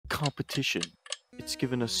competition. It's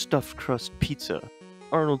given us stuffed crust pizza,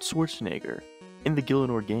 Arnold Schwarzenegger, and the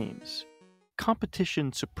Gillinor games.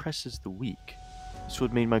 Competition suppresses the weak. It's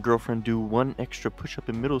what made my girlfriend do one extra push-up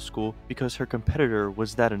in middle school because her competitor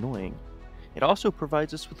was that annoying. It also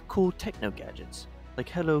provides us with cool techno gadgets, like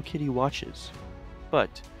Hello Kitty watches.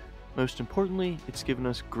 But, most importantly, it's given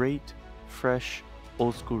us great, fresh,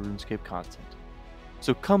 old-school RuneScape content.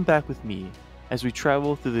 So come back with me as we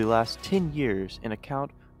travel through the last 10 years and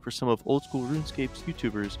account for some of old-school RuneScape's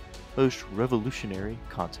YouTubers' most revolutionary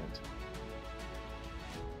content.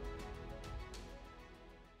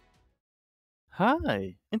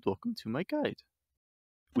 Hi, and welcome to my guide.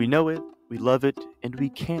 We know it, we love it, and we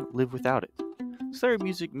can't live without it. Slayer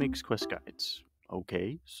Music makes quest guides.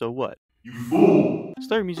 Okay, so what? You fool!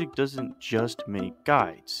 Slayer Music doesn't just make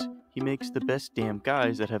guides. He makes the best damn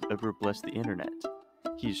guides that have ever blessed the internet.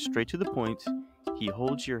 He's straight to the point, he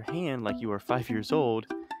holds your hand like you are 5 years old,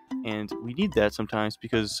 and we need that sometimes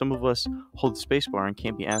because some of us hold the spacebar and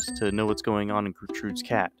can't be asked to know what's going on in Gertrude's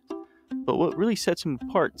cat. But what really sets him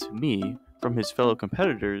apart to me from his fellow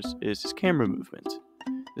competitors is his camera movement.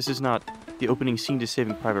 This is not the opening scene to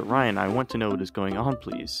Saving Private Ryan. I want to know what is going on,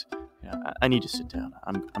 please. I need to sit down.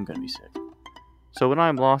 I'm gonna be sick. So when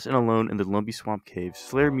I'm lost and alone in the lumpy swamp cave,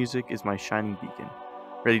 Slayer Music is my shining beacon,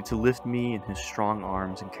 ready to lift me in his strong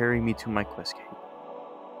arms and carry me to my quest gate.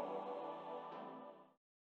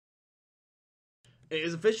 It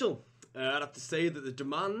is official. I'd have to say that the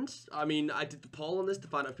demand, I did the poll on this to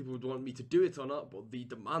find out if people would want me to do it or not, but the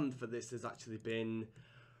demand for this has actually been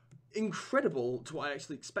incredible to what I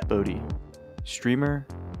actually expected. Bodhi, streamer,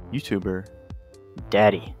 YouTuber,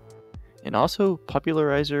 daddy, and also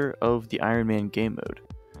popularizer of the Iron Man game mode.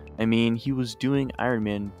 He was doing Iron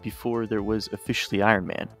Man before there was officially Iron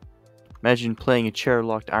Man. Imagine playing a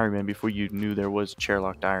chair-locked Iron Man before you knew there was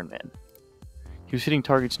chair-locked Iron Man. He was hitting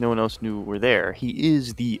targets no one else knew were there. He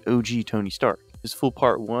is the OG Tony Stark. His full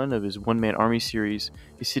part 1 of his one-man army series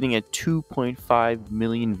is sitting at 2.5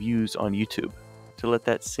 million views on YouTube. To let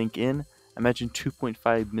that sink in, imagine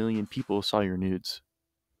 2.5 million people saw your nudes.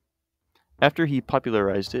 After he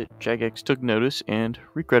popularized it, Jagex took notice and,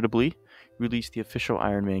 regrettably, released the official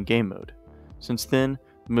Iron Man game mode. Since then,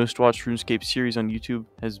 the most watched RuneScape series on YouTube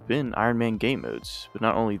has been Iron Man game modes, but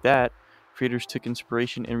not only that, creators took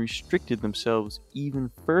inspiration and restricted themselves even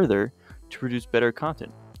further to produce better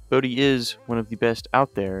content. Bodhi is one of the best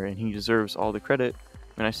out there, and he deserves all the credit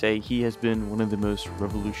when I say he has been one of the most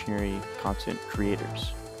revolutionary content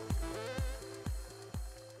creators.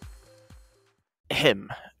 Ahem.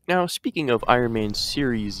 Now, speaking of Iron Man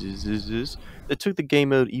series that took the game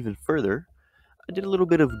mode even further, I did a little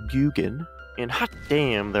bit of googling, and hot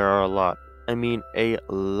damn, there are a lot. A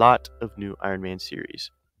lot of new Iron Man series.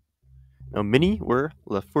 Now, many were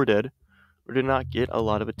left for dead or did not get a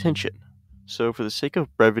lot of attention. So for the sake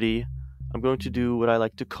of brevity, I'm going to do what I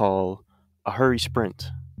like to call a hurry sprint.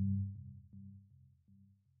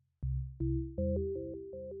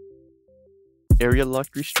 Area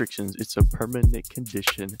locked restrictions, it's a permanent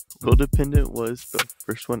condition. Will dependent was the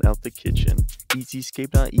first one out the kitchen.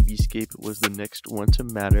 EasyScape, not EVScape, was the next one to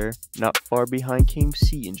matter. Not far behind came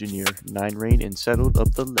Sea Engineer, 9 rain and settled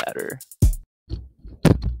up the ladder.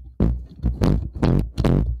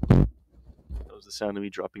 The sound of me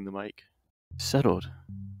dropping the mic. Settled.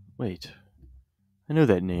 Wait. I know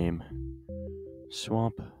that name.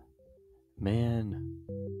 Swamp. Man.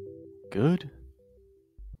 Good?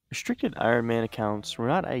 Restricted Iron Man accounts were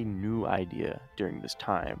not a new idea during this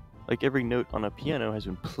time. Like every note on a piano has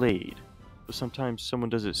been played, but sometimes someone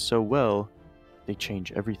does it so well, they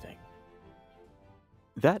change everything.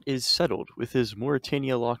 That is settled with his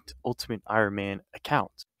Mauritania-locked Ultimate Iron Man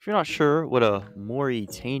account. If you're not sure what a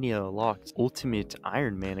Mauritania-locked Ultimate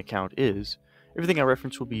Iron Man account is, everything I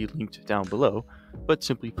reference will be linked down below, but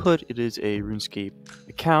simply put, it is a RuneScape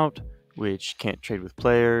account which can't trade with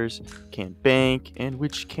players, can't bank, and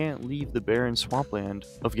which can't leave the barren swampland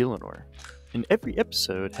of Gillinor. And every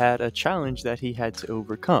episode had a challenge that he had to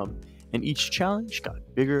overcome, and each challenge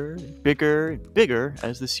got bigger and bigger and bigger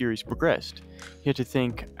as the series progressed. He had to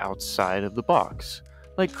think outside of the box,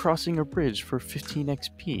 like crossing a bridge for 15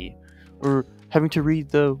 XP, or having to read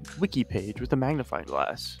the wiki page with a magnifying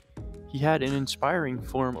glass. He had an inspiring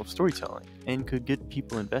form of storytelling, and could get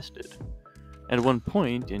people invested. At one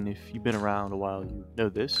point, and if you've been around a while you know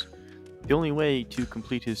this, the only way to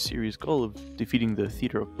complete his series goal of defeating the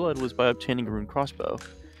Theater of Blood was by obtaining a rune crossbow.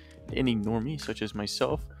 Any normie, such as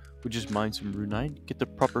myself, would just mine some runite, get the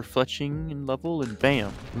proper fletching and level, and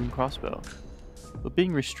bam, rune crossbow. But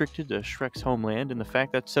being restricted to Shrek's homeland and the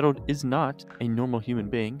fact that Settled is not a normal human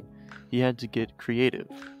being, he had to get creative.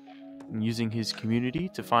 And using his community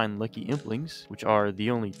to find lucky implings, which are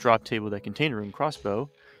the only drop table that contain a rune crossbow,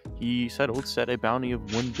 he set a bounty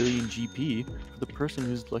of 1 billion GP for the person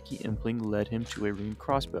whose lucky impling led him to a rune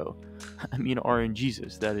crossbow. I mean,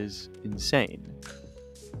 RNGesus, that is insane.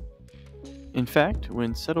 In fact,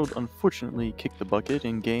 when Settled unfortunately kicked the bucket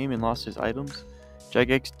in game and lost his items,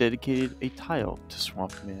 Jagex dedicated a tile to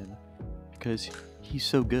Swamp Man, because he's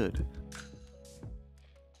so good.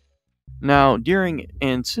 Now, during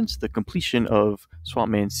and since the completion of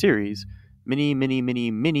Swamp Man's series, many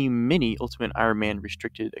Ultimate Iron Man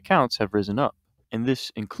restricted accounts have risen up, and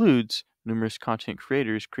this includes numerous content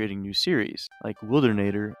creators creating new series, like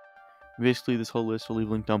Wildernatr. Basically, this whole list will leave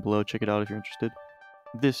a link down below, check it out if you're interested.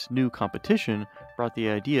 This new competition brought the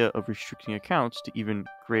idea of restricting accounts to even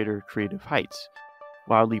greater creative heights.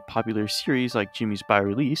 Wildly popular series like Jimmy's By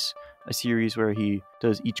Release, a series where he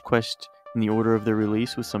does each quest in the order of their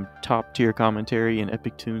release with some top tier commentary and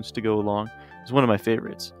epic tunes to go along, is one of my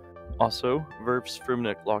favorites. Also, Verf's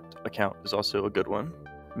Firmneck Locked account is also a good one.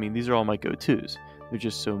 I mean, these are all my go-tos. There's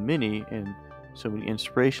just so many, and so many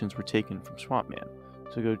inspirations were taken from Swamp Man.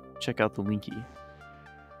 So go check out the Linky.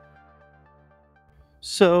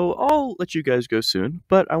 So I'll let you guys go soon,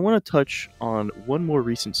 but I want to touch on one more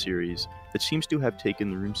recent series that seems to have taken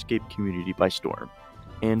the RuneScape community by storm,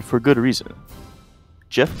 and for good reason.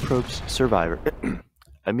 Jeff Probst's Survivor,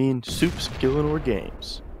 Soup's Gillinor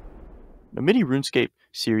Games. The mini RuneScape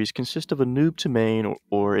series consist of a noob to main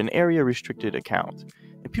or an area restricted account,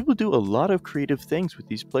 and people do a lot of creative things with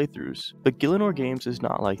these playthroughs, but Gillinor Games is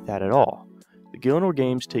not like that at all. The Gillinor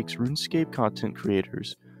Games takes RuneScape content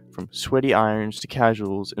creators from sweaty irons to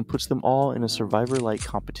casuals and puts them all in a Survivor-like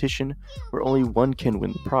competition where only one can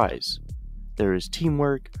win the prize. There is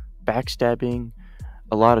teamwork, backstabbing,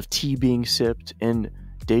 a lot of tea being sipped, and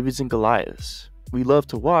Davids and Goliaths. We love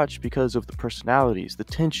to watch because of the personalities, the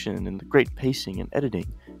tension, and the great pacing and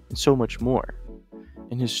editing, and so much more.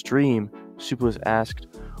 In his stream, Soup was asked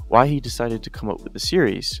why he decided to come up with the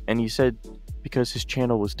series, and he said because his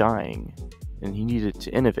channel was dying, and he needed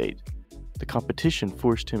to innovate. The competition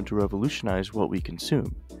forced him to revolutionize what we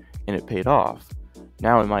consume, and it paid off.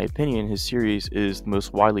 Now, in my opinion, his series is the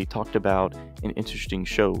most widely talked about and interesting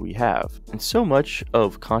show we have. And so much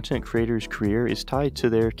of content creators' career is tied to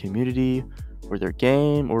their community, or their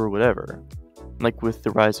game, or whatever. Like with the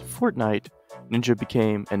rise of Fortnite, Ninja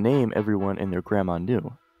became a name everyone and their grandma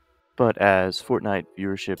knew. But as Fortnite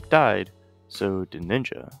viewership died, so did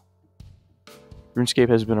Ninja. RuneScape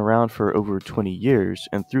has been around for over 20 years,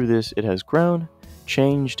 and through this it has grown,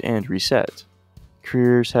 changed, and reset.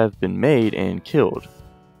 Careers have been made and killed.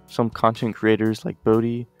 Some content creators like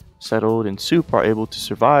Bodhi, Settled, and Soup are able to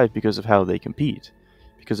survive because of how they compete,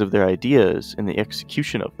 because of their ideas and the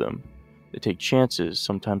execution of them. They take chances,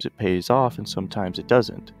 sometimes it pays off and sometimes it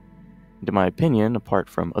doesn't. And in my opinion, apart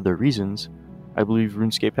from other reasons, I believe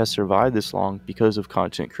RuneScape has survived this long because of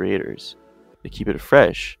content creators. They keep it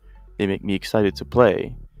fresh. They make me excited to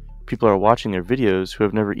play. People are watching their videos who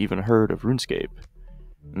have never even heard of RuneScape.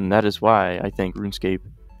 And that is why I think RuneScape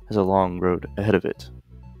has a long road ahead of it.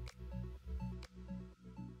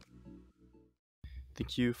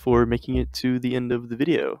 Thank you for making it to the end of the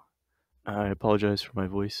video. I apologize for my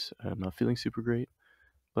voice. I'm not feeling super great.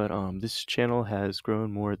 But this channel has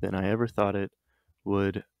grown more than I ever thought it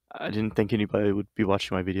would. I didn't think anybody would be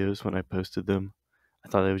watching my videos when I posted them. I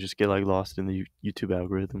thought I would just get lost in the YouTube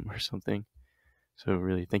algorithm or something. So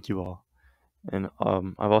really, thank you all. And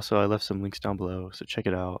I left some links down below, so check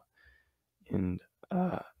it out. And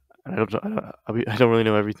I don't really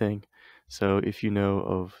know everything. So if you know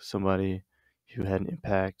of somebody who had an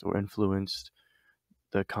impact or influenced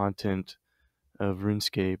the content of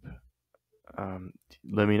RuneScape,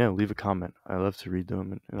 let me know. Leave a comment. I love to read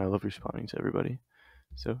them, and I love responding to everybody.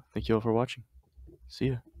 So thank you all for watching. See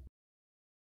ya.